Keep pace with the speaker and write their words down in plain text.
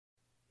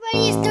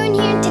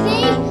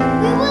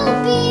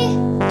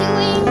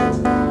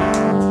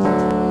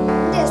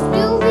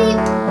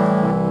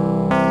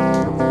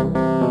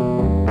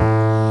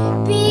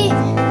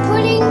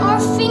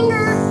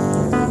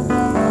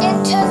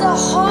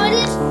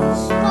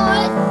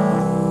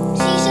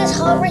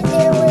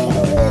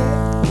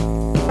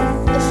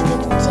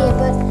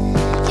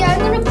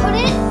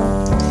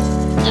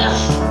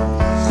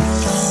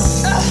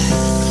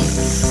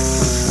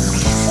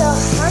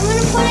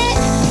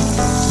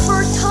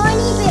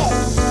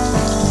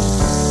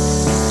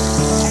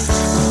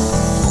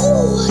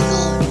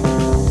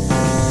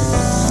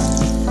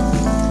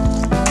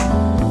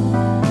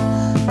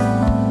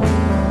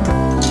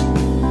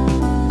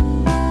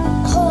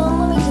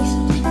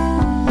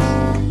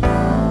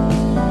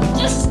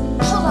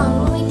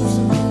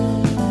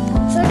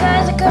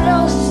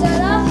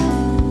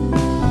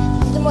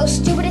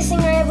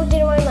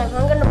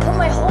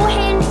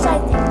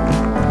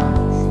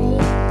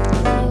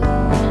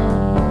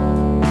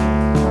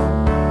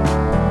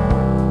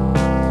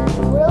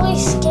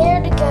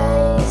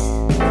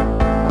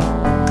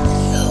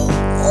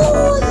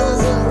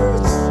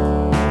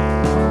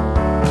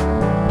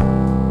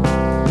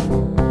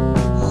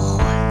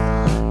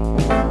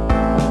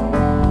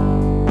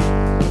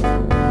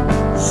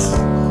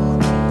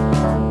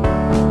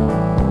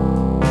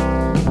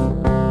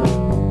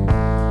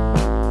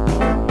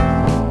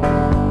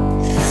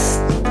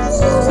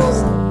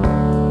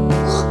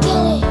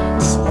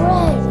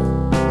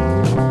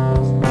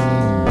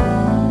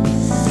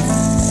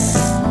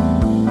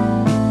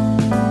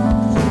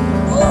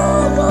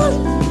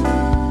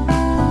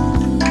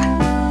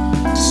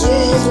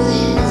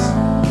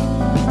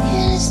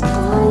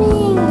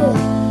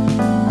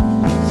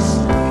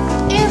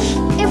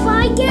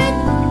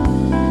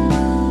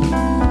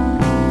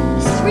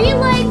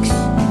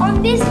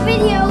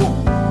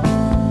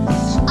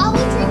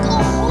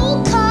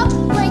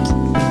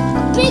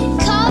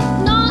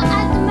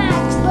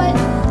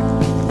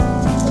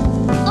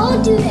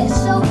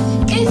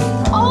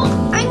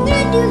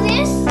do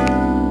this.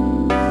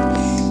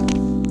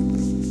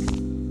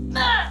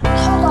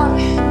 Hold on.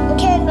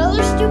 Okay,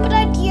 another stupid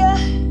idea.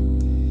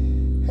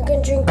 I'm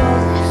gonna drink all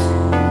this.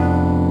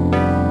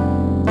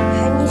 I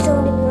need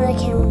something that I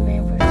can't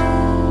remember.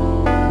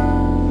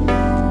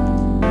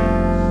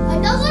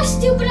 Another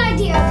stupid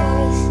idea,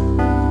 guys.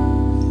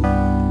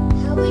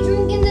 I'll be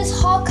drinking this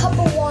hot cup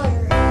of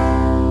water.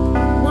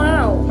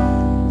 Wow,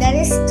 that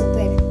is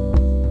stupid.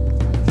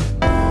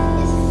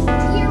 It's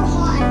pure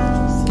hot,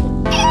 as you see.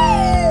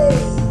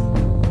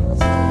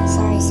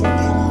 Sorry, sir.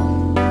 Hello.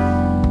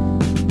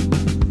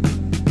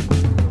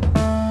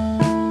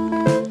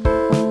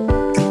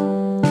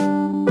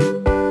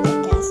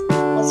 Guess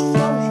what's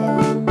wrong with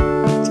him?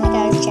 Check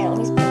out his channel.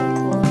 He's pretty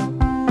cool.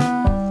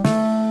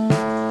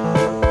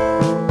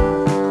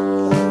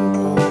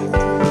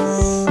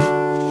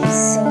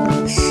 So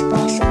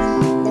special.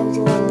 Don't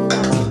you want to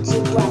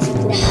keep watching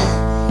now?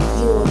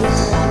 You will get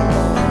to learn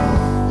more.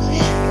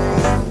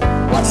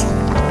 What?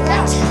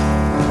 That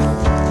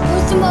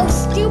was the most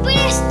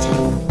stupidest.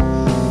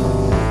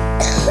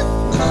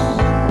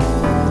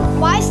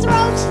 My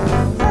throat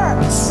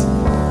hurts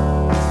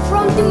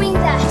from doing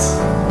that.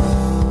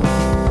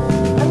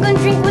 I'm gonna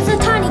drink with a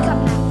tiny cup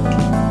now.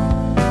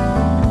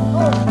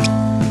 Oh,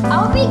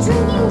 I'll be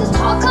drinking the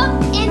tall cup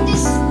and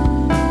this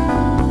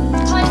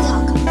tiny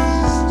cup.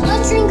 So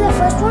let's drink the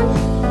first one.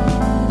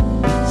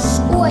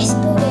 Oh, I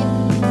spilled it.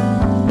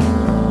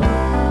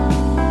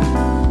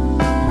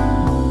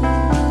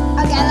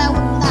 Okay, that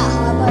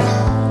hard, but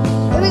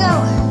here we go.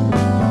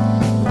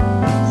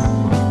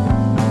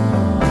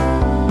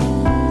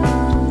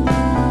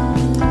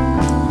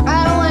 I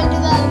don't want to do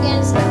that again.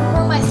 It's gonna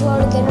hurt my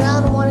throat again, and I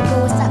don't want to go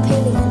with that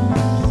pain again.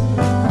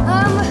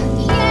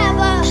 Yeah,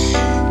 but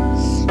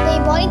my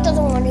body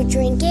doesn't want to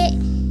drink it.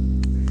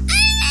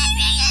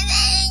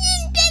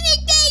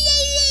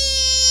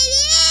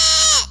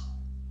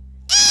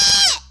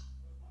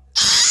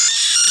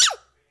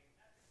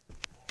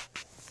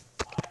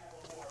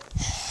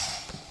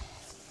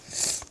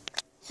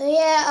 So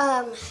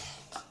yeah,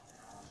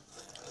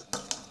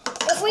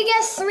 if we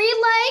get 3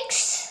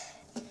 likes,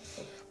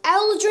 I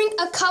will drink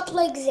a cup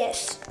like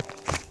this.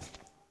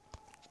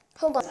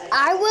 Hold on.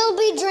 I will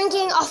be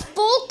drinking a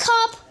full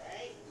cup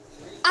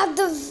at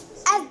the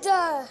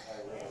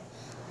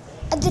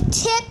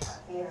tip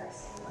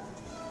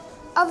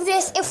of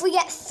this if we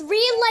get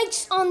 3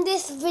 likes on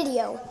this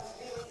video.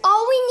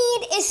 All we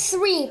need is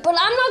 3, but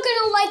I'm not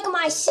gonna like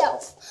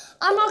myself.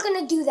 I'm not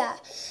gonna do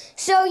that.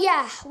 So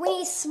yeah, we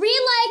need 3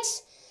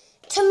 likes.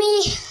 To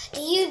me,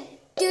 you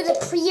do the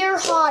pure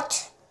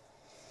hot.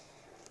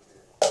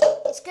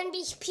 It's gonna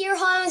be pure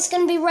hot. It's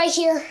gonna be right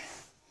here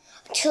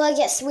until I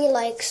get 3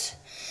 likes.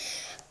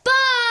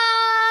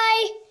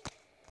 Bye!